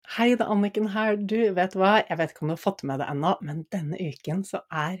Hei, det er Anniken her. Du, vet hva? Jeg vet ikke om du har fått med det ennå, men denne uken så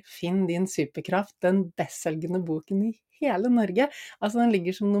er Finn din superkraft den bestselgende boken i hele Norge. Altså, den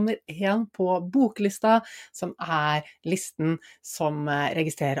ligger som nummer 1 på boklista, som er listen som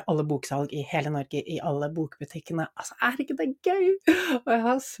registrerer alle boksalg i hele Norge, i alle bokbutikkene. Altså, er ikke det gøy? Og jeg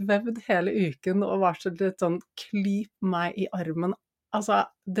har svevd hele uken og vært så litt sånn, klyp meg i armen. Altså,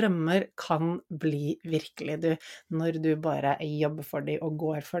 drømmer kan bli virkelig, du, når du bare jobber for dem og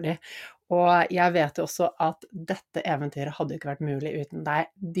går for dem. Og jeg vet jo også at dette eventyret hadde ikke vært mulig uten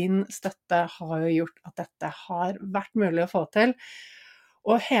deg. Din støtte har jo gjort at dette har vært mulig å få til.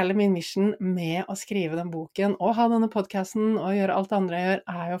 Og hele min mission med å skrive den boken og ha denne podcasten og gjøre alt det andre jeg gjør,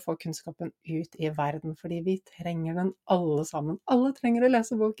 er jo å få kunnskapen ut i verden, fordi vi trenger den alle sammen. Alle trenger å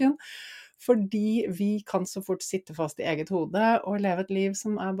lese boken, fordi vi kan så fort sitte fast i eget hode og leve et liv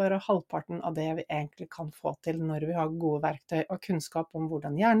som er bare halvparten av det vi egentlig kan få til når vi har gode verktøy og kunnskap om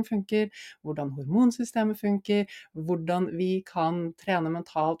hvordan hjernen funker, hvordan hormonsystemet funker, hvordan vi kan trene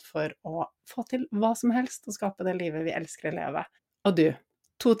mentalt for å få til hva som helst og skape det livet vi elsker å leve. Og du,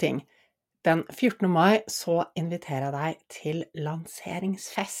 2 ting. Den 14. mai så inviterer jeg deg til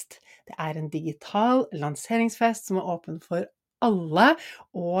lanseringsfest. Det er en digital lanseringsfest som er åpen for alle,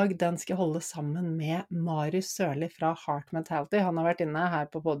 og den skal holde sammen med Marius Sørli fra Heart Mentality. Han har vært inne her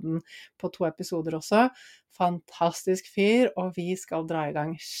på podden på 2 episoder også. Fantastisk fyr, og vi skal dra i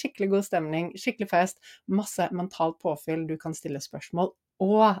gang skikkelig god stemning, skikkelig fest, masse mentalt påfyll, du kan stille spørsmål.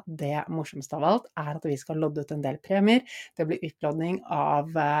 Og det morsomste av alt er at vi skal lodde ut en del premier. Det blir utlodding av,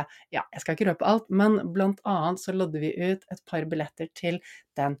 jeg skal ikke røpe alt, men blant annet så lodder vi ut et par billetter til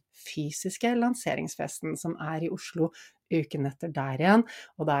den fysiske lanseringsfesten som er i Oslo uken etter der igjen,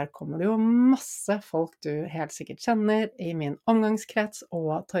 og der kommer det jo masse folk du helt sikkert kjenner i min omgangskrets,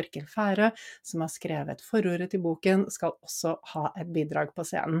 og Torkel Færø, som har skrevet forordet til boken, skal også ha et bidrag på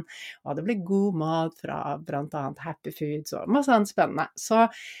scenen. Og det blir god mat fra blant annet Happy Foods og masse annet spennende.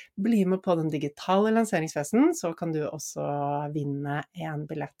 Så bli med på den digitale lanseringsfesten, så kan du også vinne en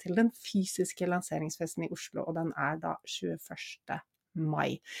billett til den fysiske lanseringsfesten i Oslo, og den er da 21.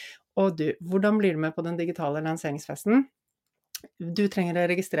 mai. Og du, hvordan blir du med på den digitale lanseringsfesten? Du trenger å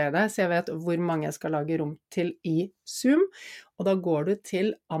registrere deg, så jeg vet hvor mange jeg skal lage rom til i Zoom, og da går du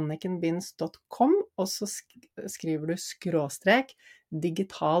til annikenbinds.com, og så skriver du /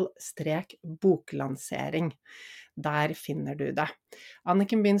 digital-boklansering. Der finner du det.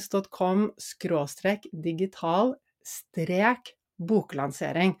 annikenbinds.com /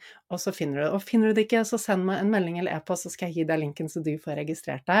 digital-boklansering, og så finner du det. Og finner du det ikke, så send meg en melding eller e-post, så skal jeg gi deg linken så du får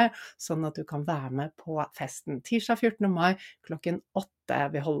registrert deg, sånn at du kan være med på festen. Tirsdag 14. mai klokken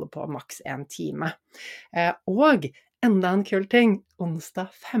 8, vi holder på maks 1 time. Og enda en kul ting, onsdag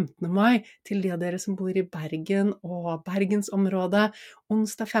 15. mai, til de av dere som bor i Bergen og Bergensområdet,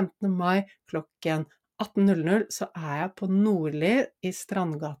 onsdag 15. mai klokken 18:00 så er jeg på Nordli i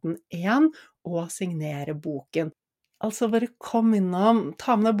Strandgaten 1 og signerer boken. Altså bare kom innom,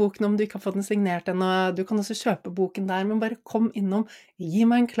 ta med deg boken om du ikke har fått den signert ennå, du kan også kjøpe boken der, men bare kom innom, gi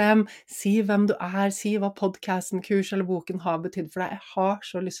meg en klem, si hvem du er, si hva podcasten, kurs eller boken har betydd for deg. Jeg har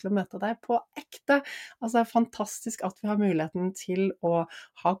så lyst til å møte deg på ekte. Altså det er fantastisk at vi har muligheten til å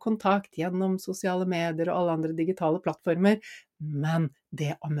ha kontakt gjennom sosiale medier og alle andre digitale plattformer, men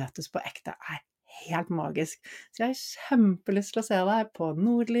det å møtes på ekte er helt magisk. Så jeg har kjempelyst til å se deg på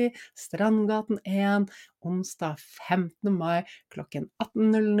Nordli, Strandgaten 1, onsdag 15. mai klokken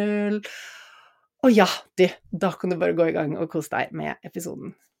 18:00. Og ja, da kan du bare gå i gang og kose deg med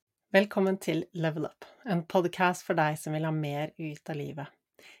episoden. Velkommen til Level Up, en podcast for deg som vil ha mer ut av livet.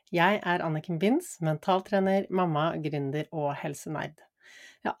 Jeg er Anniken Binds, mentaltrener, mamma, gründer og helsenerd.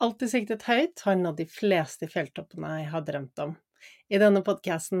 Jeg har alltid siktet høyt, har nådd de fleste fjelltoppene jeg har drømt om. I denne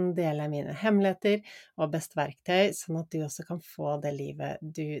podcasten deler jeg mine hemmeligheter og beste verktøy, sånn at du også kan få det livet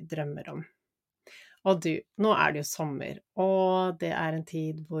du drømmer om. Og du, nå er det jo sommer, og det er en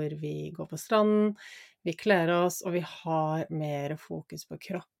tid hvor vi går på stranden, vi kler oss, og vi har mer fokus på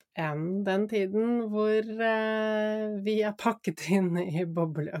kropp enn den tiden hvor vi er pakket inn i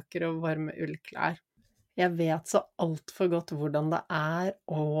boblejakker og varme ullklær. Jeg vet så alt for godt hvordan det er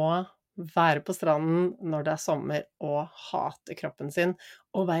å være på stranden når det er sommer og hate kroppen sin,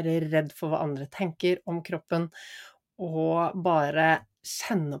 og være redd for hva andre tenker om kroppen, og bare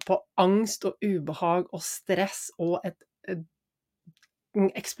kjenne på angst og ubehag og stress og en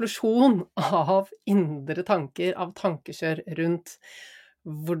eksplosjon av indre tanker, av tankekjør rundt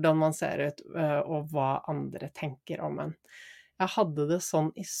hvordan man ser ut og hva andre tenker om en. Jeg hadde det sånn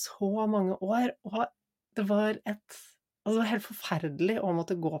i så mange år, og det var helt forferdelig å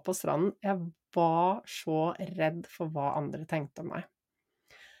måtte gå på stranden. Jeg var så redd for hva andre tenkte om meg.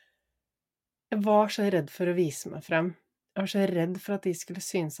 Jeg var så redd for å vise meg frem. Jeg var så redd for at de skulle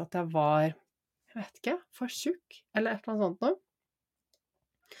synes at jeg var, jeg vet ikke, for tjukk, eller et eller annet sånt noe.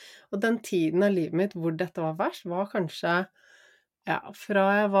 Og den tiden av livet mitt hvor dette var verst, var kanskje, ja, fra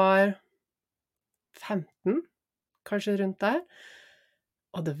jeg var 15, kanskje rundt der.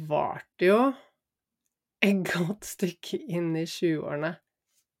 Og det varte jo et godt stykke inn i 20-årene.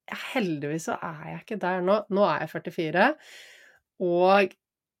 Heldigvis så er jeg ikke der nå. Nå er jeg 44, og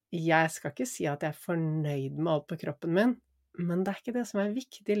jeg skal ikke si at jeg er fornøyd med alt på kroppen min, men det er ikke det som er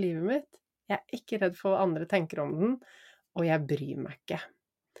viktig i livet mitt. Jeg er ikke redd for hva andre tenker om den, og jeg bryr meg ikke.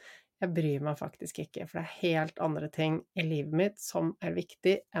 Jeg bryr meg faktisk ikke, for det er helt andre ting i livet mitt som er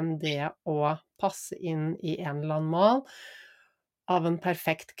viktig enn det å passe inn i en eller annen mal av en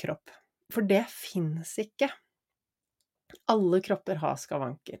perfekt kropp. For det finnes ikke. Alle kropper har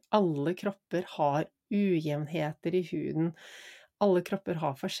skavanker. Alle kropper har ujevnheter i huden. Alle kropper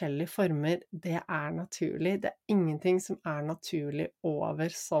har forskjellige former. Det er naturlig. Det er ingenting som er naturlig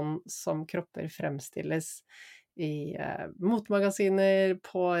over sånn som kropper fremstilles i motemagasiner,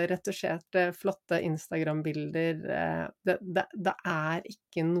 på retusjerte, flotte Instagram-bilder. Det er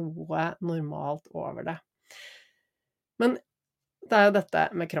ikke noe normalt over det. Men det er jo dette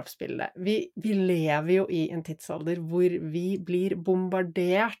med kroppsbildet. Vi lever jo i en tidsalder hvor vi blir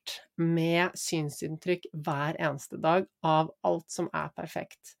bombardert med synsinntrykk hver eneste dag av alt som er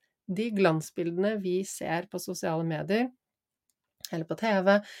perfekt. De glansbildene vi ser på sosiale medier, eller på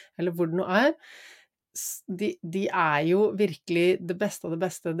TV, eller hvor det nå er, de er jo virkelig det beste av det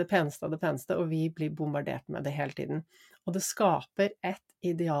beste, det peneste av det peneste, og vi blir bombardert med det hele tiden. Og det skaper et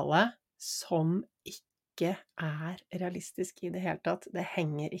ideale som ikke er realistisk i det hele tatt. Det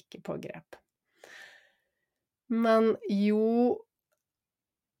henger ikke på grep. Men jo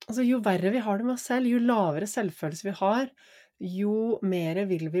verre vi har det med oss selv, jo lavere selvfølelse vi har, jo mer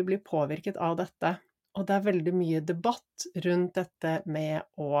vil vi bli påvirket av dette. Og det er veldig mye debatt rundt dette med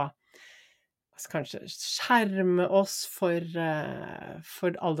å kanskje skjerme oss for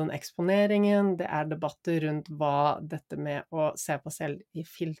all den eksponeringen. Det er debatter rundt hva dette med å se på selv i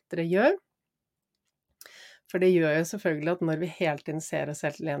filtre gjør. For det gjør jo selvfølgelig at når vi hele tiden ser oss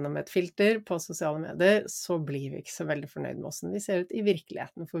selv gjennom et filter på sosiale medier, så blir vi ikke så veldig fornøyd med hvordan vi ser ut i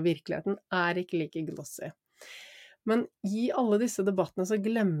virkeligheten, for virkeligheten er ikke like glossy. Men i alle disse debattene så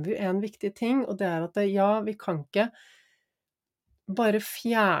glemmer vi en viktig ting, og det er at vi kan ikke bare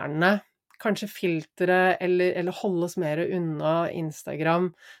fjerne kanskje filtre, eller holde oss mer unna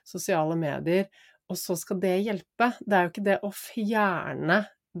Instagram, sosiale medier, og så skal det hjelpe. Det er jo ikke det å fjerne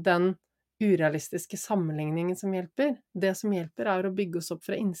den urealistiske sammenligningen som hjelper. Det som hjelper er å bygge oss opp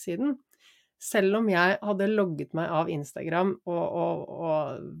fra innsiden. Selv om jeg hadde logget meg av Instagram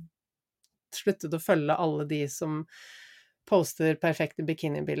og sluttet å følge alle de som poster perfekte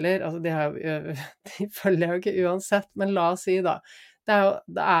bikinibilder, altså de følger jeg jo ikke uansett, men la oss si da,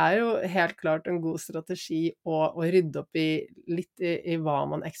 det er jo helt klart en god strategi å rydde opp litt i hva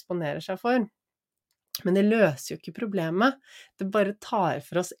man eksponerer seg for. Men det løser jo ikke problemet. Det bare tar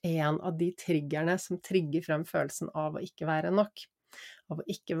for oss en av de triggerne som trigger frem følelsen av å ikke være nok. Av å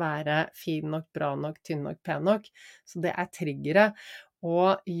ikke være fin nok, bra nok, tynn nok, pen nok. Så det er triggere.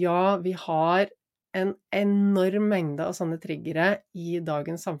 Og ja, vi har en enorm mengde av sånne triggere i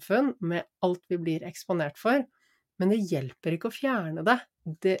dagens samfunn, med alt vi blir eksponert for. Men det hjelper ikke å fjerne det.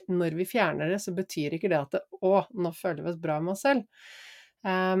 Når vi fjerner det, så betyr ikke det at nå føler vi oss bra med oss selv.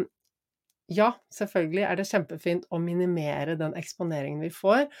 Ja, selvfølgelig er det kjempefint å minimere den eksponeringen vi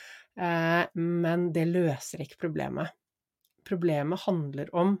får, men det løser ikke problemet. Problemet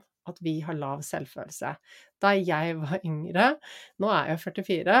handler om at vi har lav selvfølelse. Da jeg var yngre, nå er jeg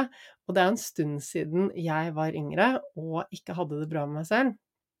 44, og det er en stund siden jeg var yngre og ikke hadde det bra med meg selv,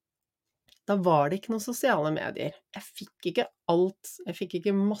 da var det ikke noen sosiale medier. Jeg fikk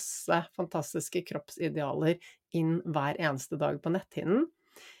ikke masse fantastiske kroppsidealer inn hver eneste dag på netthinnen.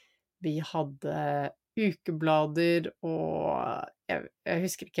 Vi hadde ukeblader, og jeg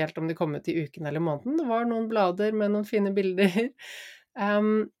husker ikke helt om de kom ut i uken eller måneden. Det var noen blader med noen fine bilder.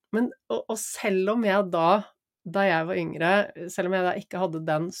 Og selv om jeg da jeg var yngre, selv om jeg da ikke hadde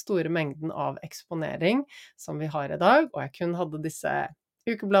den store mengden av eksponering som vi har i dag, og jeg kun hadde disse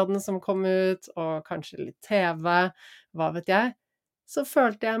ukebladene som kom ut, og kanskje litt TV, hva vet jeg, så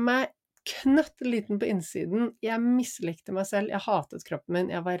følte jeg meg knøttliten på innsiden. Jeg mislikte meg selv, jeg hatet kroppen min,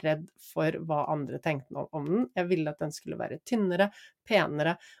 jeg var redd for hva andre tenkte om den. Jeg ville at den skulle være tynnere,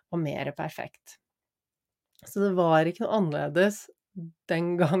 penere og mer perfekt. Så det var ikke noe annerledes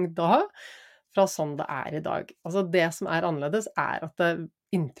den gang da, fra sånn det er i dag. Altså det som er annerledes er at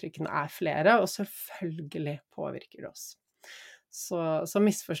inntrykkene er flere, og selvfølgelig påvirker det oss. Så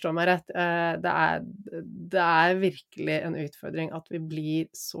misforstå meg rett, det er virkelig en utfordring at vi blir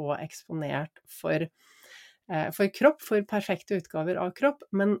så eksponert for kropp, for perfekte utgaver av kropp,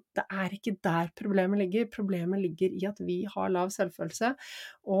 men det er ikke der problemet ligger. Problemet ligger i at vi har lav selvfølelse,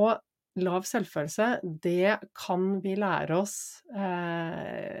 og lav selvfølelse, det kan vi lære oss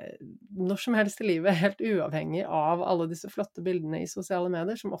når som helst i livet, helt uavhengig av alle disse flotte bildene i sosiale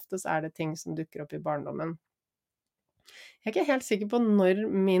medier, som oftest er det ting som dukker opp i barndommen. Jeg er ikke helt sikker på når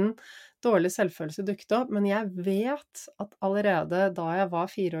min dårlige selvfølelse dukket opp, men jeg vet at allerede da jeg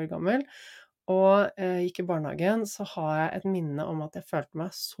var 4 år gammel og gikk i barnehagen, så har jeg et minne om at jeg følte meg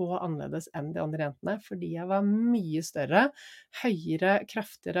så annerledes enn de andre jentene, fordi jeg var mye større, høyere,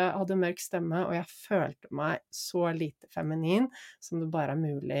 kraftigere, hadde mørk stemme, og jeg følte meg så lite feminin som det bare er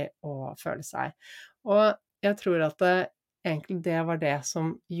mulig å føle seg. Og jeg tror at egentlig det var det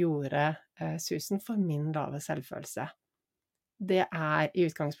som gjorde susen for min lave selvfølelse. Det er i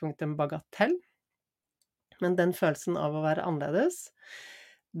utgangspunktet en bagatell, men den følelsen av å være annerledes,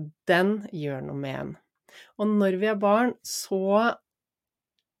 den gjør noe med en. Og når vi er barn, så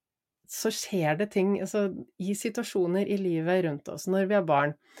skjer det ting, altså i situasjoner i livet rundt oss, når vi er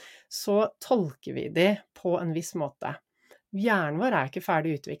barn, så tolker vi de på en viss måte. Hjernen vår er ikke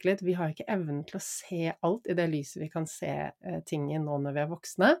ferdig utviklet, vi har ikke evnen til å se alt i det lyset vi kan se ting i nå når vi er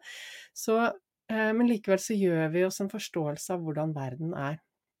voksne, men likevel så gjør vi oss en forståelse av hvordan verden er.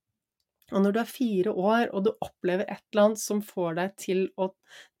 Og når du er 4 år, og du opplever et eller annet som får deg til å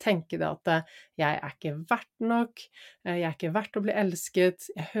tenke deg at jeg er ikke verdt nok, jeg er ikke verdt å bli elsket,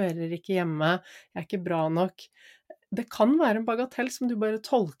 jeg hører ikke hjemme, jeg er ikke bra nok. Det kan være en bagatell som du bare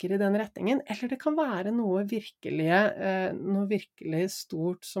tolker i den retningen, eller det kan være noe virkelig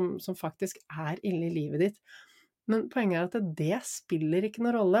stort som faktisk er ille i livet ditt. Men poenget er at det spiller ikke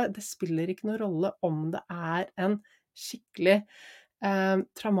noen rolle. Det spiller ikke noen rolle om det er en skikkelig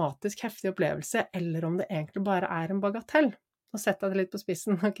traumatisk, heftig opplevelse, eller om det egentlig bare er en bagatell. Nå setter jeg det litt på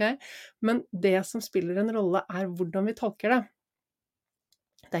spissen, ok? Men det som spiller en rolle er hvordan vi tolker det.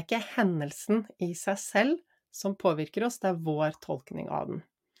 Det er ikke hendelsen i seg selv som påvirker oss, det er vår tolkning av den.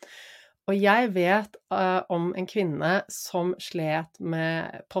 Og jeg vet om en kvinne som slet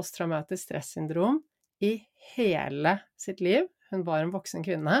med posttraumatisk stressyndrom i hele sitt liv. Hun var en voksen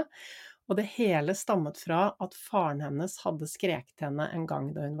kvinne, og det hele stammet fra at faren hennes hadde skreket til henne en gang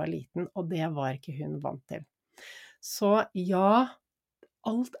da hun var liten, og det var ikke hun vant til. Så ja,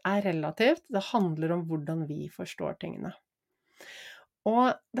 alt er relativt, det handler om hvordan vi forstår tingene.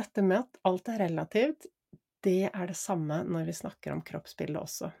 Og dette med at alt er relativt, det er det samme når vi snakker om kroppsbildet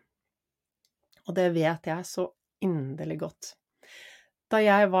også. Og det vet jeg så inderlig godt. Da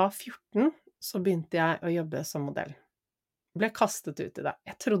jeg var 14, så begynte jeg å jobbe som modell. Ble kastet ut i det.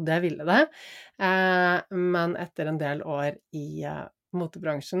 Jeg trodde jeg ville det, men etter en del år i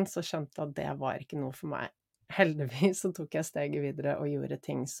motebransjen så skjønte jeg at det var ikke noe for meg. Heldigvis så tok jeg steget videre og gjorde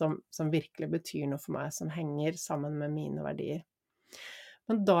ting som virkelig betyr noe for meg, som henger sammen med mine verdier.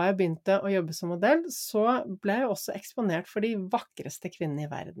 Men da jeg begynte å jobbe som modell, så ble jeg også eksponert for de vakreste kvinnene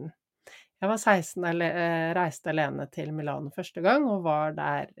i verden. Jeg var 16 og reiste alene til Milano første gang, og var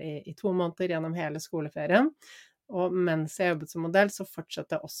der i 2 måneder gjennom hele skoleferien. Og mens jeg jobbet som modell, så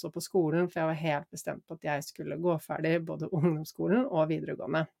fortsatte jeg også på skolen, for jeg var helt bestemt på at jeg skulle gå ferdig både ungdomsskolen og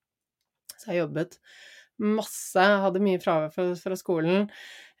videregående. Så jeg jobbet masse, hadde mye fravær fra skolen,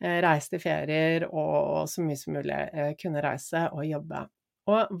 reiste i ferier, og så mye som mulig kunne reise og jobbe.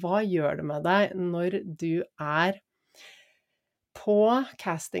 Og hva gjør det med deg når du er på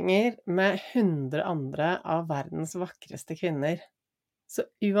castinger med 100 andre av verdens vakreste kvinner? Så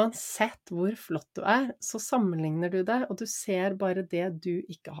uansett hvor flott du er, så sammenligner du det, og du ser bare det du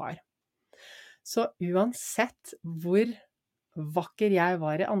ikke har. Så uansett hvor vakker jeg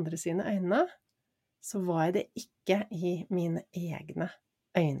var i andre sine øyne, så var jeg det ikke i mine egne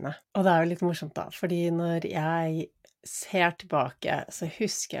øyne. Og det er jo litt morsomt da, fordi når jeg ser tilbake, så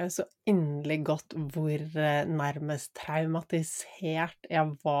husker jeg så inderlig godt hvor nærmest traumatisert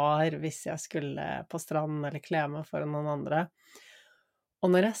jeg var hvis jeg skulle på stranden eller kle meg foran noen andre. Og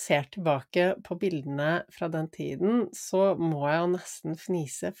når jeg ser tilbake på bildene fra den tiden, så må jeg jo nesten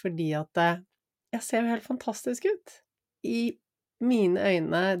fnise, fordi at jeg ser jo helt fantastisk ut. I mine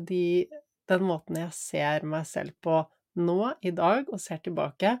øyne, den måten jeg ser meg selv på nå, i dag, og ser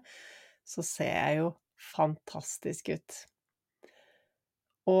tilbake, så ser jeg jo fantastisk ut.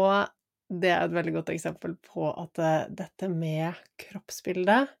 Og det er et veldig godt eksempel på at dette med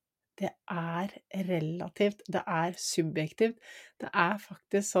kroppsbildet, det er relativt, det er subjektivt. Det er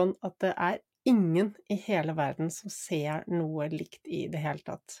faktisk sånn at det er ingen i hele verden som ser noe likt i det hele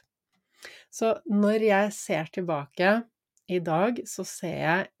tatt. Så når jeg ser tilbake i dag så ser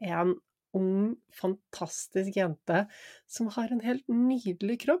jeg en ung, fantastisk jente som har en helt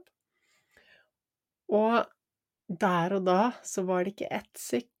nydelig kropp. Og der og da så var det ikke ett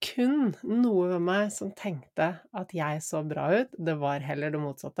sekund noe ved meg som tenkte at jeg så bra ut. Det var heller det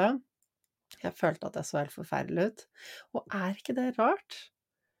motsatte. Jeg følte at jeg så helt forferdelig ut. Og er ikke det rart?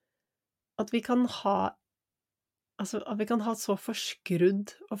 At vi kan ha et så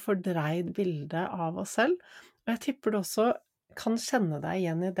forskrudd og fordreid bilde av oss selv. Og jeg tipper du også kan kjenne deg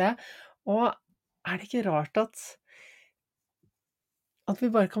igjen i det. Og er det ikke rart at vi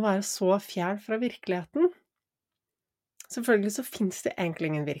bare kan være så fjern fra virkeligheten? Selvfølgelig så finnes det egentlig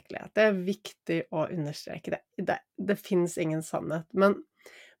ingen virkelighet. Det er viktig å understreke det. Det finnes ingen sannhet.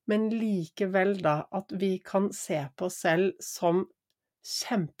 Men likevel da, at vi kan se på oss selv som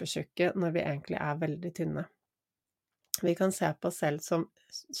kjempetjukke når vi egentlig er veldig tynne. Vi kan se på oss selv som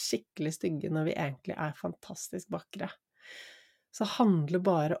skikkelig stygge når vi egentlig er fantastisk vakre. Så handler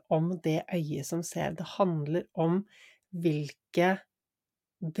bare om det øyet som ser. Det handler om hvilke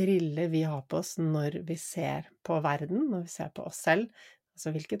briller vi har på oss når vi ser på verden, når vi ser på oss selv.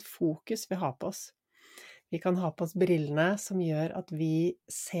 Altså hvilket fokus vi har på oss. Vi kan ha på oss brillene som gjør at vi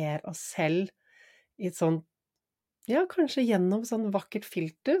ser oss selv i et sånt, ja, kanskje gjennom sånn vakkert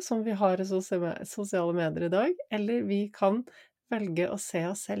filter som vi har i sosiale medier i dag, eller vi kan velge å se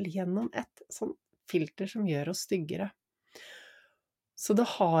oss selv gjennom et sånt filter som gjør oss styggere. Så det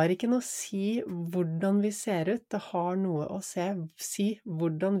har ikke noe å si hvordan vi ser ut, det har noe å si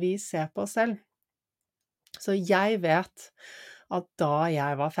hvordan vi ser på oss selv. Så jeg vet at da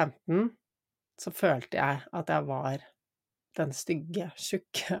jeg var 15, så følte jeg at jeg var den stygge,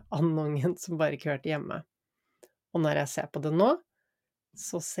 tjukke andungen som bare ikke hørte hjemme. Og når jeg ser på det nå,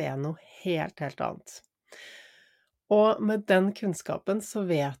 så ser jeg noe helt annet. Og med den kunnskapen så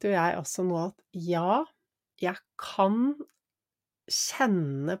vet jo jeg også nå at ja, jeg kan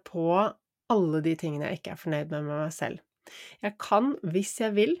kjenne på alle de tingene jeg ikke er fornøyd med meg selv. Jeg kan, hvis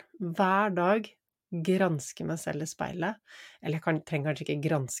jeg vil, hver dag granske meg selv i speilet. Eller jeg trenger kanskje ikke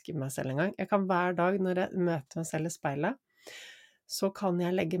granske meg selv engang. Jeg kan hver dag når jeg møter meg selv i speilet, så kan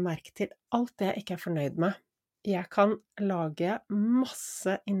jeg legge merke til alt det jeg ikke er fornøyd med. Jeg kan lage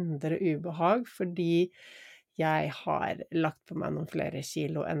masse indre ubehag fordi jeg har lagt på meg noen flere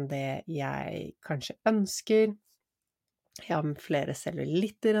kilo enn det jeg kanskje ønsker. Jeg har flere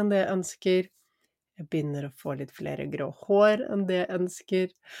cellulitter enn det jeg ønsker. Jeg begynner å få litt flere grå hår enn det jeg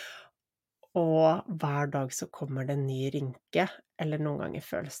ønsker. Og hver dag så kommer det en ny rynke, eller noen ganger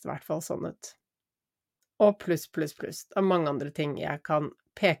føles det i hvert fall sånn ut. Og pluss. Det er mange andre ting jeg kan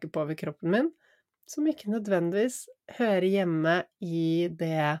peke på ved kroppen min, som ikke nødvendigvis hører hjemme i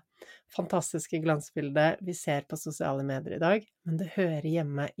det fantastiske glansbildet vi ser på sosiale medier i dag, men det hører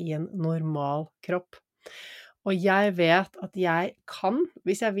hjemme i en normal kropp. Og jeg vet at jeg kan,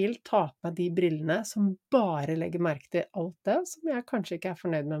 hvis jeg vil, ta på meg de brillene som bare legger merke til alt det som jeg kanskje ikke er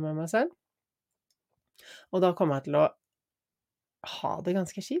fornøyd med meg selv. Og da kommer jeg til å ha det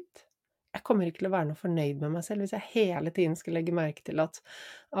ganske kjipt. Jeg kommer ikke til å være noe fornøyd med meg selv hvis jeg hele tiden skal legge merke til at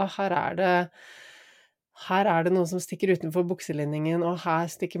her er det noe som stikker utenfor bukselinningen, og her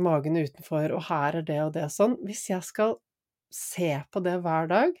stikker magen utenfor, og her er det og det sånn. Hvis jeg skal se på det hver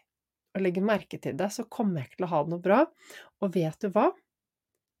dag, og legge merke til det, så kommer jeg ikke til å ha det noe bra. Og vet du hva?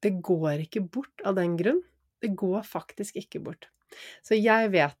 Det går ikke bort av den grunn. Det går faktisk ikke bort. Så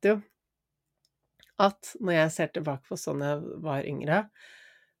jeg vet jo at når jeg ser tilbake på sånn jeg var yngre,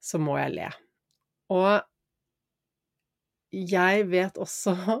 så må jeg le. Og jeg vet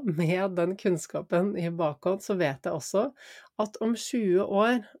også, med den kunnskapen i bakhånd, så vet jeg også at om 20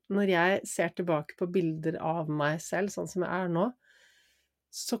 år, når jeg ser tilbake på bilder av meg selv, sånn som jeg er nå,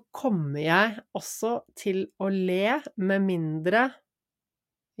 så kommer jeg også til å le, med mindre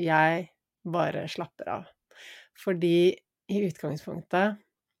jeg bare slapper av. Fordi i utgangspunktet,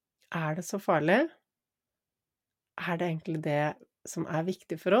 er det så farlig? Er det egentlig det som er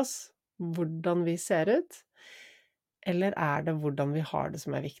viktig for oss? Hvordan vi ser ut? Eller er det hvordan vi har det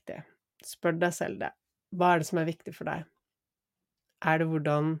som er viktig? Spør deg selv det. Hva er det som er viktig for deg? Er det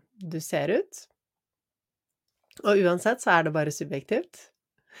hvordan du ser ut? Og uansett så er det bare subjektivt.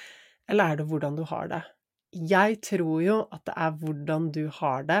 Eller er det hvordan du har det? Jeg tror jo at det er hvordan du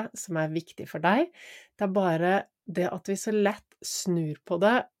har det som er viktig for deg. Det er bare det at vi så lett snur på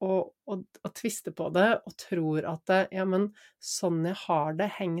det og tvister på det og tror at ja, men sånn jeg har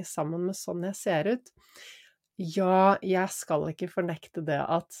det henger sammen med sånn jeg ser ut. Ja, jeg skal ikke fornekte det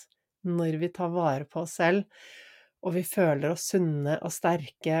at når vi tar vare på oss selv, og vi føler oss sunne og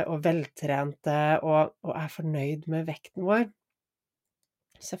sterke og veltrente og er fornøyd med vekten vår,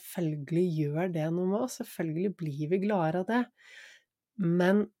 Selvfølgelig gjør det noe med oss, selvfølgelig blir vi gladere av det.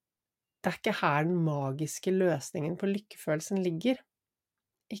 Men det er ikke her den magiske løsningen på lykkefølelsen ligger.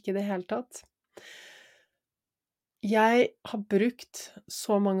 Ikke i det hele tatt. Jeg har brukt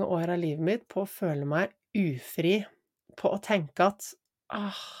så mange år av livet mitt på å føle meg ufri, på å tenke at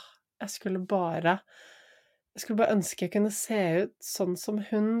jeg skulle bare ønske jeg kunne se ut sånn som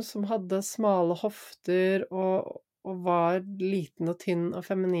hun, som hadde smale hofter og var liten og tynn og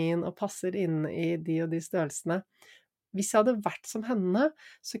feminin og passer inn i de og de størrelsene. Hvis jeg hadde vært som henne,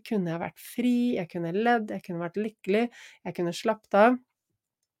 så kunne jeg vært fri, jeg kunne ledd, jeg kunne vært lykkelig, jeg kunne slappet av.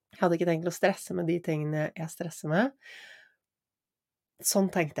 Jeg hadde ikke tenkt å stresse med de tingene jeg stresser med. Sånn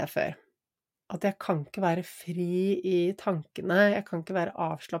tenkte jeg før. At jeg kan ikke være fri i tankene, jeg kan ikke være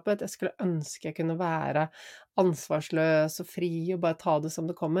avslappet. Jeg skulle ønske jeg kunne være ansvarsløs og fri og bare ta det som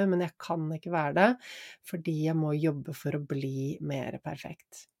det kommer, men jeg kan ikke være det, fordi jeg må jobbe for å bli mer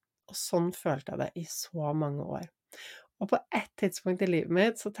perfekt. Og sånn følte jeg det i så mange år. Og på et tidspunkt i livet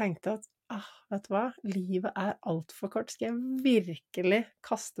mitt så tenkte jeg at vet du hva, livet er alt for kort. Skal jeg virkelig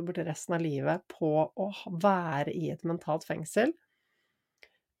kaste bort resten av livet på å være i et mentalt fengsel?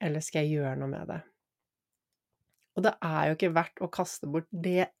 Eller skal jeg gjøre noe med det? Og det er jo ikke verdt å kaste bort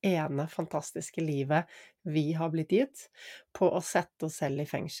det ene fantastiske livet vi har blitt gitt, på å sette oss selv i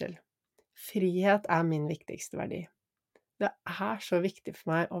fengsel. Frihet er min viktigste verdi. Det er så viktig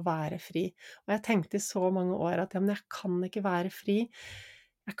for meg å være fri. Og jeg tenkte i så mange år at men jeg kan ikke være fri.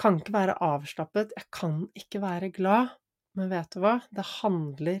 Jeg kan ikke være avslappet. Jeg kan ikke være glad. Men vet du hva? Det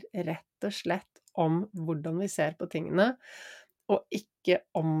handler rett og slett om hvordan vi ser på tingene, og ikke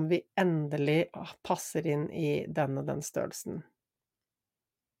om vi endelig passer inn i den og den størrelsen.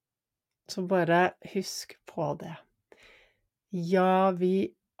 Så bare husk på det. Ja,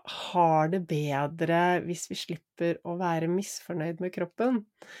 vi har det bedre hvis vi slipper å være misfornøyd med kroppen.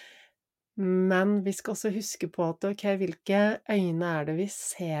 Men vi skal også huske på at hvilke øyne er det vi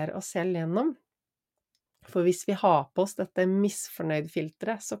ser oss selv gjennom? For hvis vi har på oss dette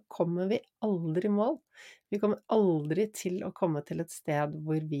misfornøyd-filteret, så kommer vi aldri i mål. Vi kommer aldri til å komme til et sted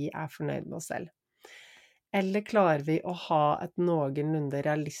hvor vi er fornøyd med oss selv. Eller klarer vi å ha et noenlunde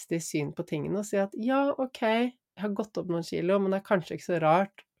realistisk syn på tingene og si at ja, ok, jeg har gått opp noen kilo, men det er kanskje ikke så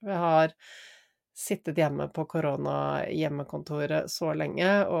rart. Jeg har sittet hjemme på korona-hjemmekontoret så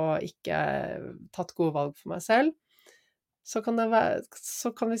lenge og ikke tatt gode valg for meg selv. Så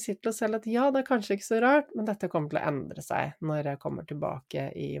kan vi si til oss selv at ja, det er kanskje ikke så rart, men dette kommer til å endre seg når jeg kommer tilbake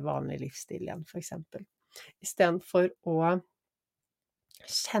i vanlig livsstil igjen, for eksempel. I stedet for å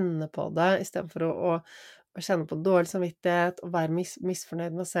kjenne på det, i stedet for å kjenne på dårlig samvittighet og være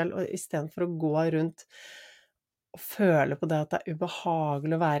misfornøyd med meg selv, og i stedet for å gå rundt og føle på det at det er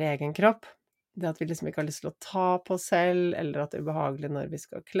ubehagelig å være i egen kropp, det at vi liksom ikke har lyst til å ta på oss selv, eller at det er ubehagelig når vi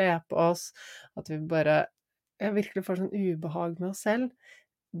skal kle på oss, at vi bare virkelig får sånn ubehag med oss selv,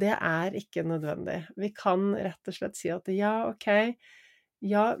 det er ikke nødvendig. Vi kan rett og slett si at ja, ok,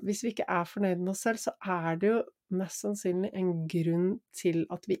 ja, hvis vi ikke er fornøyd med oss selv, så er det jo mest sannsynlig en grunn til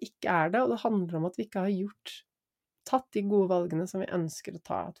at vi ikke er det, og det handler om at vi ikke har tatt de gode valgene som vi ønsker å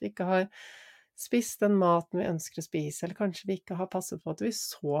ta, at vi ikke har spist den maten vi ønsker å spise, eller kanskje vi ikke har passet på at vi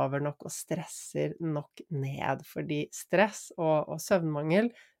sover nok og stresser nok ned, fordi stress og søvnmangel,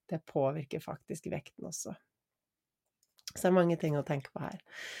 det påvirker faktisk vekten også. Så det er mange ting å tenke på her.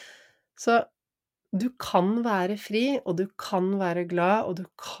 Så du kan være fri, og du kan være glad, og du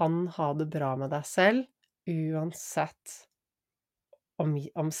kan ha det bra med deg selv, uansett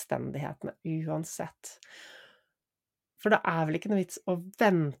omstendighetene, uansett. For det er vel ikke noe vits å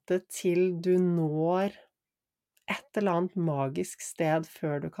vente til du når et eller annet magisk sted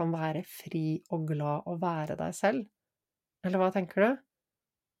før du kan være fri og glad og være deg selv? Eller hva tenker du?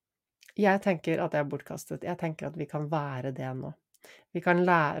 Jeg tenker at det er bortkastet. Jeg tenker at vi kan være det nå. Vi kan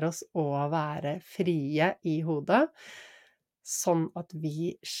lære oss å være frie i hodet, sånn at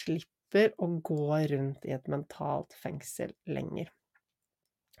vi slipper å gå rundt i et mentalt fengsel lenger.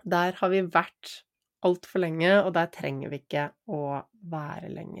 Der har vi vært alt for lenge, og der trenger vi ikke å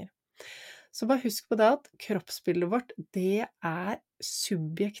være lenger. Så bare husk på det at kroppsbildet vårt, det er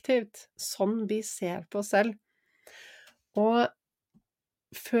subjektivt, sånn vi ser på oss selv. Og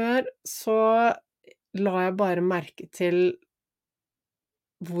før så la jeg bare merke til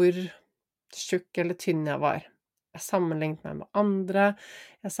hvor tjukk eller tynn jeg var. Jeg sammenlignet meg med andre,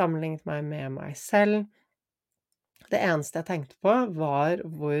 jeg sammenlignet meg med meg selv. Det eneste jeg tenkte på var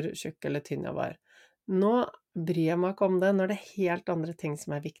hvor tjukk eller tynn jeg var. Nå bryr jeg meg ikke om det, når det er helt andre ting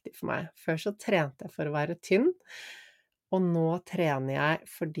som er viktig for meg. Før så trente jeg for å være tynn, og nå trener jeg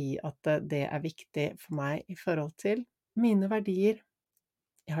fordi at det er viktig for meg i forhold til mine verdier,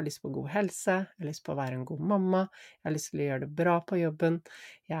 Jeg har lyst på god helse, jeg har lyst på å være en god mamma, jeg har lyst til å gjøre det bra på jobben,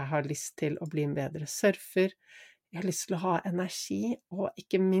 jeg har lyst til å bli en bedre surfer, jeg har lyst til å ha energi, og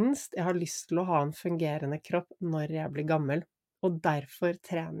ikke minst, jeg har lyst til å ha en fungerende kropp når jeg blir gammel, og derfor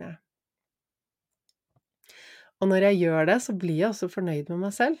trener jeg. Og når jeg gjør det, så blir jeg også fornøyd med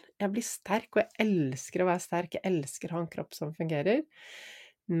meg selv. Jeg blir sterk, og jeg elsker å være sterk, jeg elsker å ha en kropp som fungerer.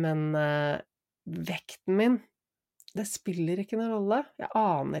 Men vekten min, det spiller ikke noen rolle. Jeg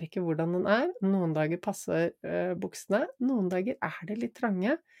aner ikke hvordan den er. Noen dager passer buksene, noen dager er det litt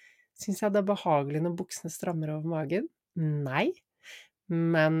trange. Synes jeg det er behagelig når buksene strammer over magen? Nei.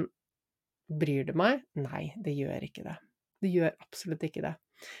 Men bryr det meg? Nei, det gjør ikke det. Det gjør absolutt ikke det.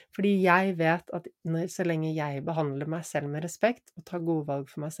 Fordi jeg vet at så lenge jeg behandler meg selv med respekt og tar gode valg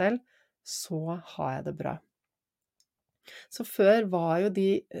for meg selv, så har jeg det bra. Så før var jo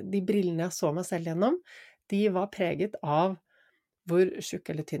de brillene jeg så meg selv gjennom, de var preget av hvor tjukk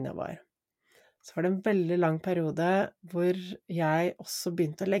eller tynn jeg var. Så var det en veldig lang periode hvor jeg også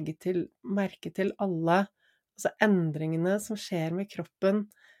begynte å legge merke til alle endringene som skjer med kroppen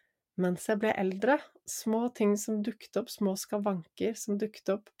mens jeg ble eldre. Små ting som dukket opp, små skavanker som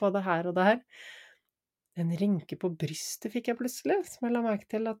dukket opp både her og der. En rynke på brystet fikk jeg plutselig, som jeg la merke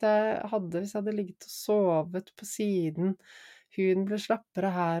til at jeg hadde hvis jeg hadde ligget og sovet på siden. Huden ble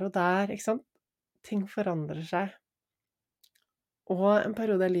slappere her og der, ikke sant? Ting forandrer seg. Og en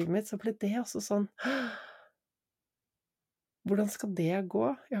periode av livet mitt så ble det også sånn, hvordan skal det gå?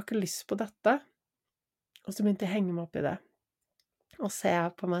 Jeg har ikke lyst på dette. Og så begynte jeg å henge meg opp i det. Og se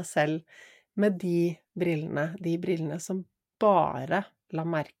på meg selv med de brillene som bare la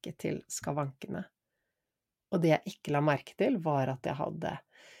merke til skavankene. Og det jeg ikke la merke til var at jeg hadde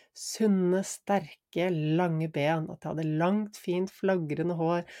sunne, sterke, lange ben, at jeg hadde langt, fint, flagrende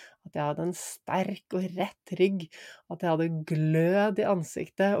hår, at jeg hadde en sterk og rett rygg, at jeg hadde glød i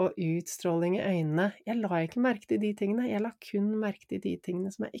ansiktet og utstråling i øynene. Jeg la ikke merke til de tingene, jeg la kun merke til de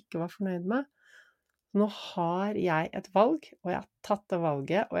tingene som jeg ikke var fornøyd med. Nå har jeg et valg, og jeg har tatt det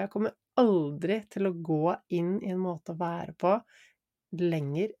valget, og jeg kommer aldri til å gå inn i en måte å være på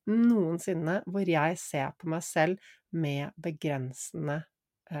lenger noensinne, hvor jeg ser på meg selv med begrensende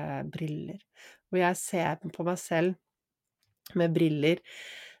briller. Hvor jeg ser på meg selv med briller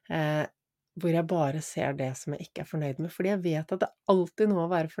hvor jeg bare ser det som jeg ikke er fornøyd med, fordi jeg vet at det er alltid noe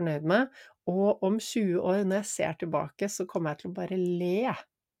å være fornøyd med, og om 20 år når jeg ser tilbake, så kommer jeg til å bare le.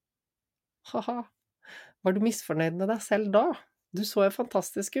 Haha. Var du misfornøyd med deg selv da? Du så jo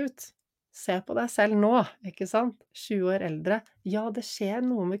fantastisk ut. Se på deg selv nå, ikke sant? 20 år eldre. Ja, det skjer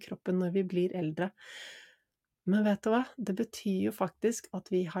noe med kroppen når vi blir eldre. Men vet du hva? Det betyr jo faktisk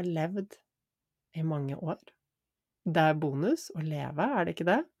at vi har levd i mange år. Det er bonus å leve, er det ikke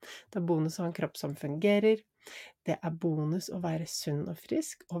det? Det er bonus å ha en kropp som fungerer. Det er bonus å være sunn og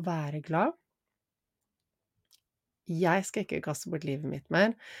frisk og være glad. Jeg skal ikke kaste bort livet mitt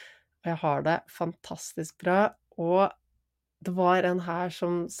mer. Og jeg har det fantastisk bra, og det var en her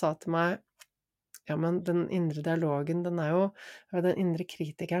som sa til meg, ja, men den indre dialogen, den indre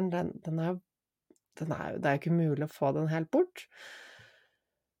kritikeren, det er jo ikke mulig å få den helt bort.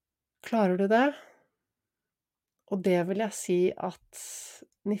 Klarer du det? Og det vil jeg si at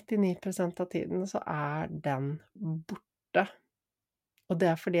 99% av tiden så er den borte. Og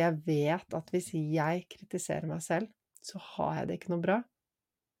det er fordi jeg vet at hvis jeg kritiserer meg selv, så har jeg det ikke noe bra.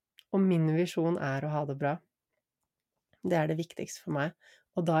 Og min visjon er å ha det bra. Det er det viktigste for meg,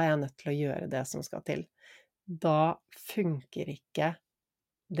 og da er jeg nødt til å gjøre det som skal til. Da funker ikke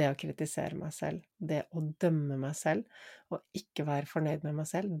det å kritisere meg selv, det å dømme meg selv, og ikke være fornøyd med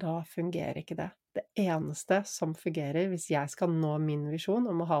meg selv, da fungerer ikke det. Det eneste som fungerer hvis jeg skal nå min visjon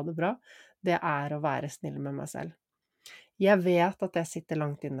om å ha det bra, det er å være snill med meg selv. Jeg vet at det sitter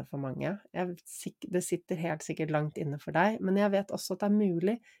langt inne for mange. Det sitter helt sikkert langt inne for deg, men jeg vet også at det er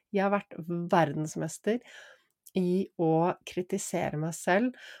mulig. Jeg har vært verdensmester i å kritisere meg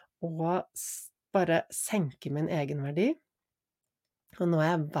selv og bare senke min egenverdi. Og nå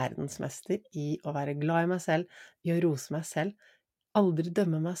er jeg verdensmester i å være glad i meg selv, i å rose meg selv, aldri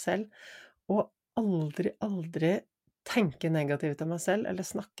dømme meg selv, og aldri tenke negativt om meg selv, eller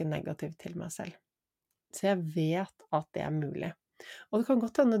snakke negativt til meg selv. Så jeg vet at det er mulig. Og det kan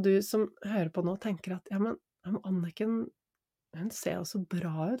godt hende du som hører på nå tenker at, ja, men Anniken, hun ser jo så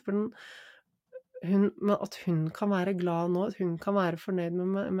bra ut, at hun kan være glad nå, at hun kan være fornøyd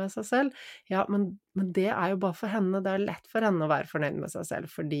med seg selv. Ja, men det er jo bare for henne, det er lett for henne å være fornøyd med seg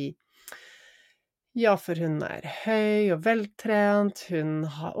selv, fordi for hun er høy og veltrent, hun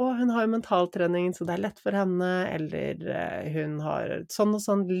har jo mentaltrening, så det er lett for henne, eller hun har et sånn og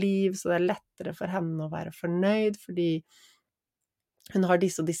sånn liv, så det er lettere for henne å være fornøyd, fordi Hun har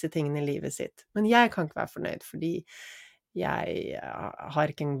disse og disse tingene i livet sitt, men jeg kan ikke være fornøyd fordi jeg har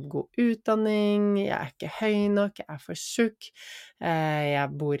ikke en god utdanning, jeg er ikke høy nok, jeg er for tjukk, jeg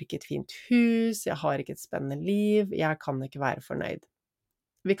bor ikke i et fint hus, jeg har ikke et spennende liv, jeg kan ikke være fornøyd.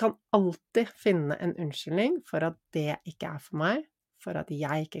 Vi kan alltid finne en unnskyldning for at det ikke er for meg, for at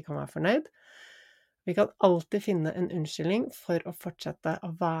jeg ikke kan være fornøyd. Vi kan alltid finne en unnskyldning for å fortsette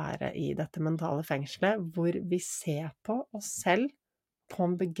å være i dette mentale fengselet, hvor vi ser på oss selv på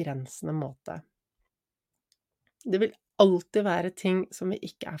en begrensende måte. Det vil alltid være ting som vi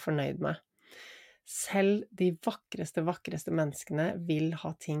ikke er fornøyd med. Selv de vakreste menneskene vil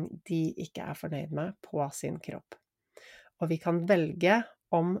ha ting de ikke er fornøyd med på sin kropp. Og vi kan velge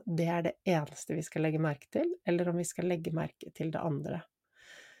om det er det eneste vi skal legge merke til, eller om vi skal legge merke til det andre.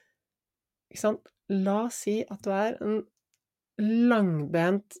 Ikke sant? La oss si at du er en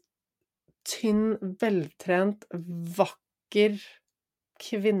langbent, tynn, veltrent, vakker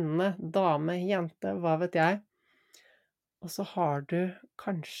kvinne, dame, jente, hva vet jeg. Og så har du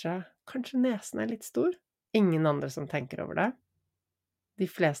kanskje nesen er litt stor. Ingen andre som tenker over det. De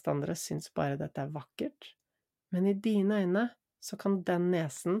fleste andre syns bare dette er vakkert. Men i dine øyne så kan den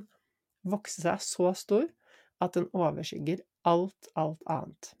nesen vokse seg så stor at den overskygger alt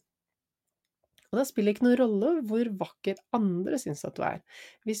annet. Og det spiller ikke noen rolle hvor vakker andre syns at du er.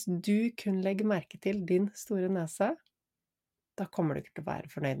 Hvis du kun legger merke til din store nese, da kommer du ikke til å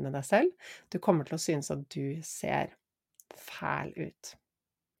være fornøyd med deg selv. Du kommer til å synes at du ser fæl ut.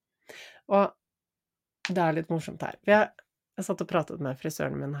 Og det er litt morsomt her. Jeg satt og pratet med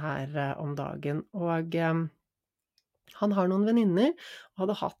frisøren min her om dagen, og han har noen venninner, og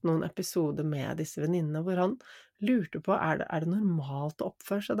hadde hatt noen episoder med disse venninnene, hvor han lurte på, er det normalt å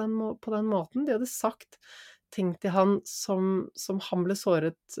oppføre seg på den måten? De hadde sagt ting til han som han ble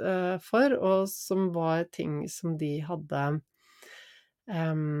såret for, og som var ting som de hadde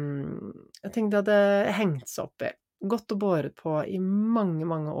ting de hadde hengt seg opp i. Gått og båret på i mange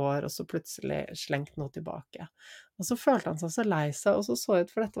år, og så plutselig slengt noe tilbake. Og så følte han seg så lei seg, og så ut,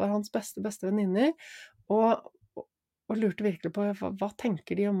 for dette var hans beste venninner, og lurte virkelig på hva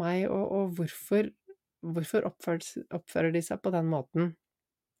tenker de om meg, og hvorfor oppfører de seg på den måten.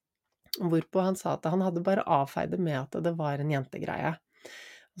 Hvorpå han sa at han hadde bare avfeid det med at det var en jentegreie.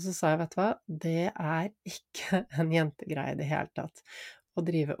 Og så sa jeg, vet du hva, det er ikke en jentegreie i det hele tatt. Å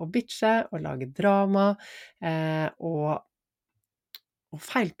drive og bitche, og lage drama, og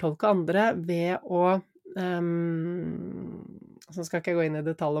feiltolke andre ved å så skal ikke jeg gå inn i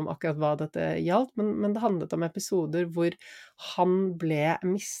detalj om akkurat hva dette gjaldt, men det handlet om episoder hvor han ble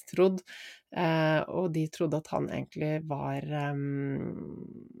mistrodd, og de trodde at han egentlig var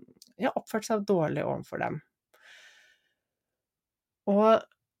oppført seg dårlig overfor dem. Og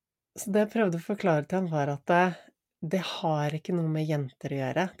så det jeg prøvde å forklare til han var at det har ikke noe med jenter å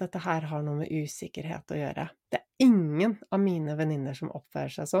gjøre. Dette her har noe med usikkerhet å gjøre. Det er ingen av mine venninner som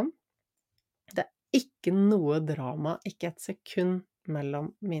oppfører seg sånn. Det er ikke noe drama, ikke et sekund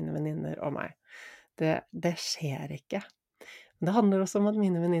mellom mine venninner og meg. Det skjer ikke. Men det handler også om at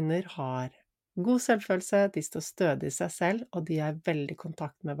mine venninner har god selvfølelse, de står stødig i seg selv, og de er veldig i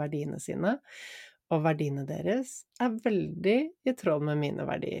kontakt med verdiene sine. Og verdiene deres er veldig i tråd med mine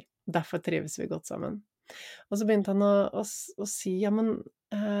verdier. Derfor trives vi godt sammen. Og så begynte han å si, ja, men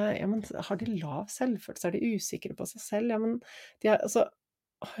har de lav selvfølelse? Er de usikre på seg selv? Ja, men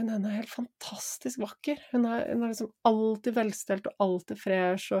hun er helt fantastisk vakker. Hun er liksom alltid velstelt og alltid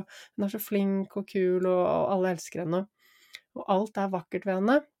fresh, og hun er så flink og kul, og alle elsker henne. Og alt er vakkert ved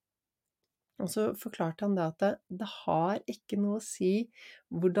henne. Og så forklarte han det at det har ikke noe å si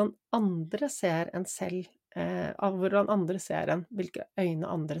hvordan andre ser en selv, av hvordan andre ser en, hvilke øyne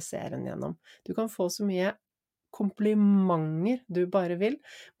andre ser en gjennom. Du kan få så mye komplimenter du bare vil,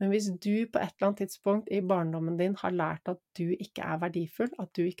 men hvis du på et eller annet tidspunkt i barndommen din har lært at du ikke er verdifull,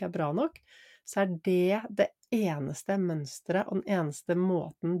 at du ikke er bra nok, så er det eneste mønsteret og den eneste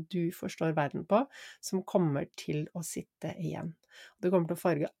måten du forstår verden på, som kommer til å sitte igjen. Det kommer til å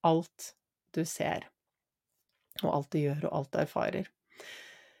farge alt du ser, og alt du gjør og alt du erfarer.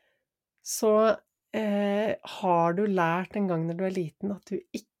 Så har du lært en gang når du er liten at du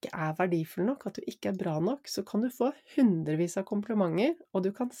ikke er verdifull nok, at du ikke er bra nok, så kan du få hundrevis av komplimenter, og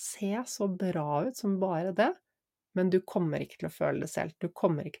du kan se så bra ut som bare det, men du kommer ikke til å føle det selv. Du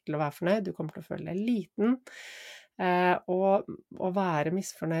kommer ikke til å være fornøyd, du kommer til å føle deg liten, og være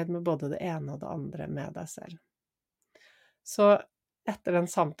misfornøyd med både det ene og det andre med deg selv. Så etter den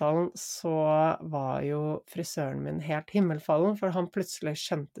samtalen så var jo frisøren min helt himmelfallen, for han plutselig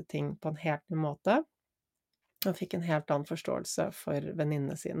skjønte ting på en helt ny måte. Og fikk en helt annen forståelse for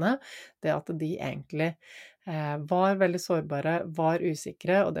venninnene sine. Det at de egentlig var veldig sårbare, var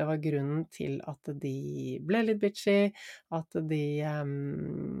usikre, og det var grunnen til at de ble litt bitchy, at de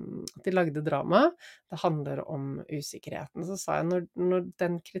lagde drama. Det handler om usikkerheten. Så sa jeg, når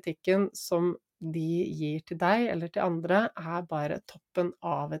den kritikken som de gir til deg eller til andre, er bare toppen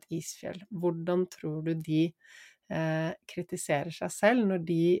av et isfjell, hvordan tror du de kritiserer seg selv når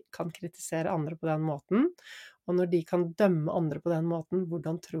de kan kritisere andre på den måten? Og når de kan dømme andre på den måten,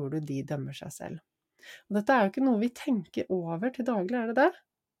 hvordan tror du de dømmer seg selv? Og dette er jo ikke noe vi tenker over til daglig, er det det?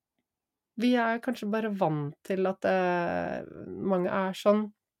 Vi er kanskje bare vant til at mange er sånn.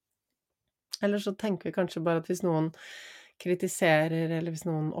 Eller så tenker vi kanskje bare at hvis noen kritiserer, eller hvis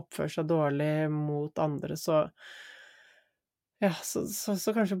noen oppfører seg dårlig mot andre, så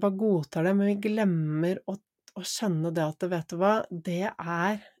kanskje vi bare godtar det, men vi glemmer å skjønne det at, vet du hva, det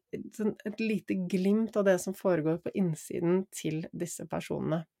er et lite glimt av det som foregår på innsiden til disse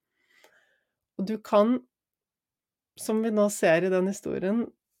personene. Og du kan, som vi nå ser i den historien,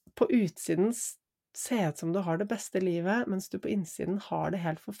 på utsiden se ut som du har det beste livet, mens du på innsiden har det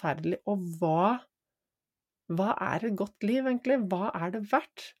helt forferdelig. Og hva er et godt liv egentlig? Hva er det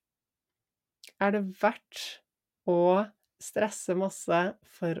verdt? Er det verdt å stresse masse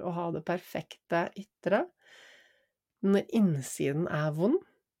for å ha det perfekte ytre, når innsiden er vond?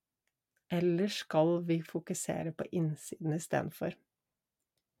 Eller skal vi fokusere på innsiden i stedet for?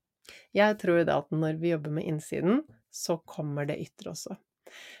 Jeg tror det at når vi jobber med innsiden, så kommer det ytre også.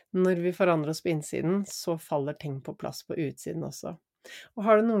 Når vi forandrer oss på innsiden, så faller ting på plass på utsiden også. Og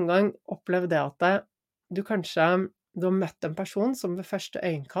har du noen gang opplevd det at du har møtt en person som ved første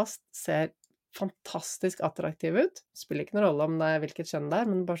øyekast ser fantastisk attraktiv ut? Spiller ikke noen rolle om det er hvilket kjønn det er,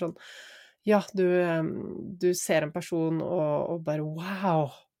 men bare sånn, ja, du ser en person og bare, wow,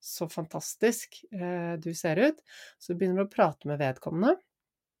 så fantastisk du ser ut. Så begynner du å prate med vedkommende,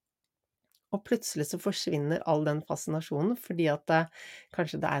 og plutselig så forsvinner all den fascinasjonen, fordi at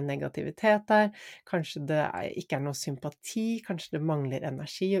kanskje det er negativitet der, kanskje det ikke er noe sympati, kanskje det mangler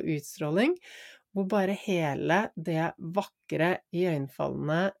energi og utstråling, hvor bare hele det vakre,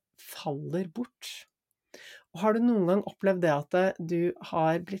 iøynefallende faller bort. Og har du noen gang opplevd det at du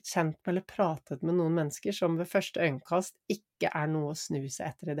har blitt kjent med eller pratet med noen mennesker som ved første øyekast ikke er noe å snu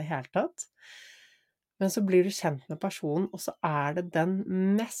seg etter i det hele tatt? Men så blir du kjent med personen, og så er det den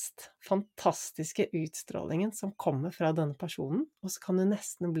mest fantastiske utstrålingen som kommer fra denne personen, og så kan du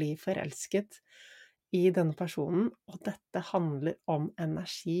nesten bli forelsket i denne personen, og dette handler om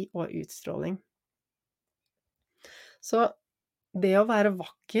energi og utstråling. Så det å være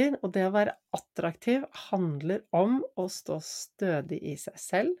vakker og det å være attraktiv handler om å stå stødig i seg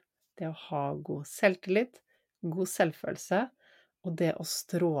selv, det å ha god selvtillit, god selvfølelse, og det å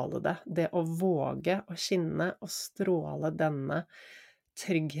stråle det å våge å skinne og stråle denne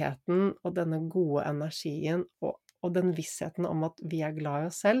tryggheten og denne gode energien og den vissheten om at vi er glad i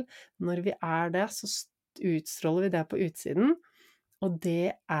oss selv. Når vi er det, så utstråler vi det på utsiden, og det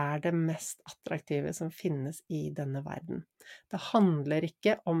er det mest attraktive som finnes i denne verden. Det handler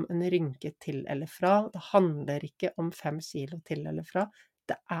ikke om en rynke til eller fra, det handler ikke om 5 kilo til eller fra,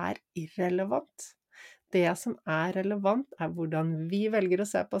 det er irrelevant. Det som er relevant er hvordan vi velger å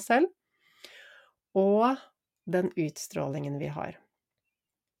se på oss selv, og den utstrålingen vi har.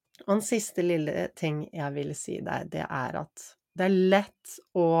 Og en siste lille ting jeg vil si deg, det er at det er lett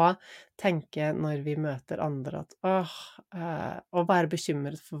å tenke når vi møter andre at å være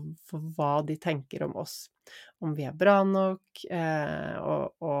bekymret for hva de tenker om oss, om vi er bra nok,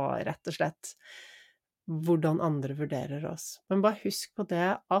 og rett og slett hvordan andre vurderer oss. Men bare husk på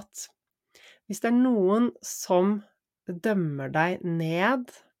det at hvis det er noen som dømmer deg ned,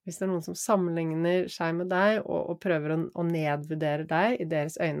 hvis det er noen som sammenligner seg med deg og prøver å nedvurdere deg i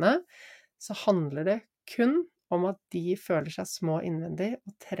deres øyne, så handler det kun om at de føler seg små innvendig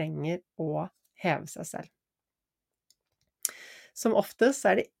og trenger å heve seg selv. Som oftest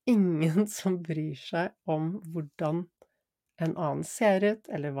er det ingen som bryr seg om hvordan en annen ser ut,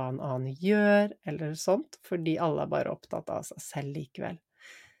 eller hva en annen gjør, eller sånt, fordi alle er bare opptatt av seg selv likevel.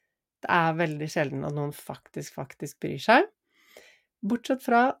 Det er veldig sjelden at noen faktisk bryr seg. Bortsett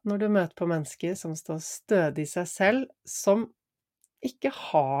fra når du møter på mennesker som står stødig i seg selv, som ikke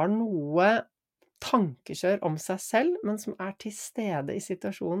har noe tankekjør om seg selv, men som er til stede i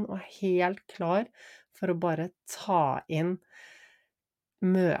situasjonen og er helt klar for å bare ta inn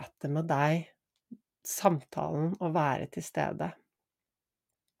møtet med deg, samtalen og være til stede.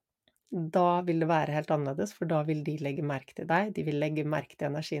 da vil det være helt annerledes, for da vil de legge merke til deg, de vil legge merke til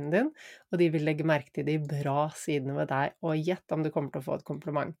energien din, og de vil legge merke til de bra sidene ved deg, og gjett om du kommer til å få et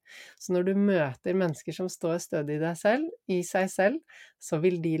kompliment. Så når du møter mennesker som står stødig i seg selv, så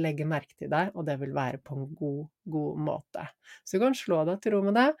vil de legge merke til deg, og det vil være på en god måte. Så du kan slå deg til ro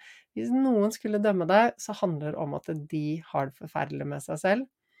med det. Hvis noen skulle dømme deg, så handler det om at de har det forferdelig med seg selv.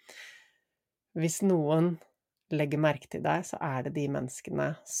 Hvis noen legger merke til deg, så er det de menneskene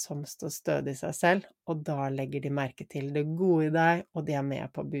som står stødig i seg selv, og da legger de merke til det gode i deg, og de er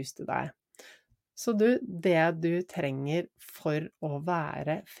med på å booste deg. Så det du trenger for å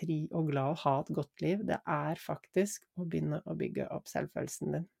være fri og glad og ha et godt liv, det er faktisk å begynne å bygge opp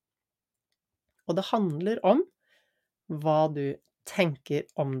selvfølelsen din. Og det handler om hva du tenker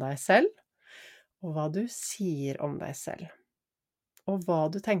om deg selv, og hva du sier om deg selv. Og hva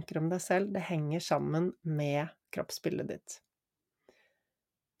du tenker om deg selv, det henger sammen med kroppsbildet ditt.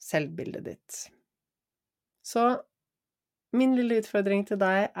 Selvbildet ditt. Så min lille utfordring til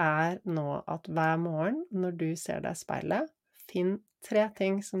deg er nå at hver morgen når du ser deg i speilet, finn 3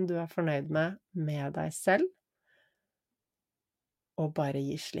 ting som du er fornøyd med deg selv, og bare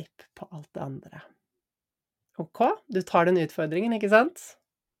gi slipp på alt det andre. Ok, du tar den utfordringen, ikke sant?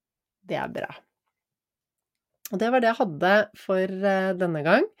 Det er bra. Og det var det jeg hadde for denne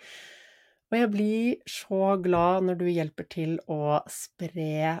gang. Og jeg blir så glad når du hjelper til å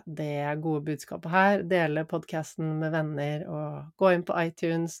spre det gode budskapet her, dele podcasten med venner, og gå inn på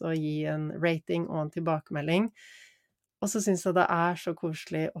iTunes og gi en rating og en tilbakemelding. Og så synes jeg det er så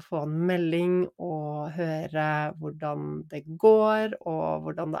koselig å få en melding og høre hvordan det går, og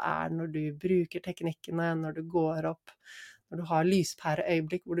hvordan det er når du bruker teknikkene, når du går opp, når du har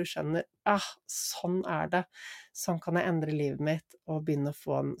lyspæreøyeblikk hvor du skjønner, sånn er det, sånn kan jeg endre livet mitt, og begynne å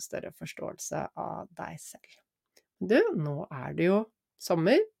få en større forståelse av deg selv. Du, nå er det jo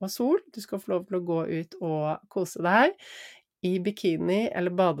sommer og sol, du skal få lov til å gå ut og kose deg i bikini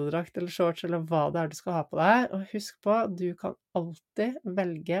eller badedrakt eller shorts eller hva det er du skal ha på deg, og husk på, du kan alltid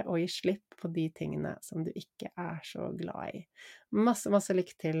velge å gi slipp på de tingene som du ikke er så glad i. Masse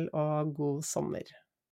lykke til og god sommer!